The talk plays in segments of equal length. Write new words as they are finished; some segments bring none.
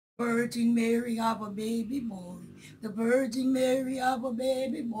Virgin Mary have a baby boy. The Virgin Mary have a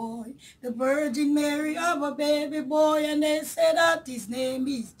baby boy. The Virgin Mary have a baby boy. And they say that his name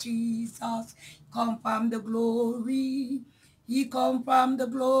is Jesus. Come from the glory. He come from the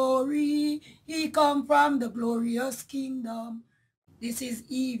glory. He come from the glorious kingdom. This is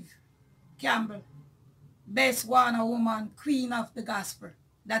Eve Campbell. Best one, a woman, queen of the gospel.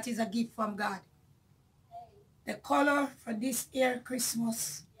 That is a gift from God. The color for this year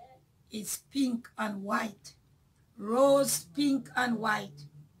Christmas is pink and white. Rose, pink, and white.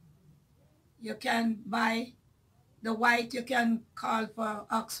 You can buy the white, you can call for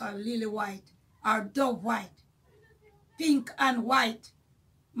oxford lily white or dove white. Pink and white.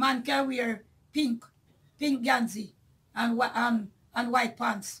 Man can wear pink gansy and white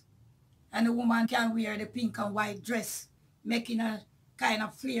pants. And the woman can wear the pink and white dress, making a kind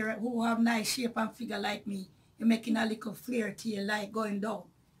of flare. Who have nice shape and figure like me, you're making a little flare to your light going down,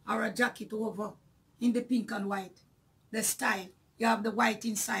 or a jacket over in the pink and white. The style, you have the white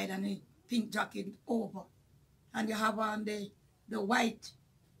inside and the pink jacket over, and you have on the white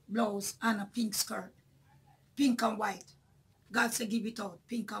blouse and a pink skirt. Pink and white. God said give it out,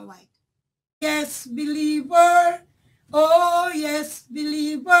 pink and white. Yes, believer. Oh, yes,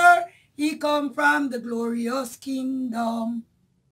 believer. He come from the glorious kingdom.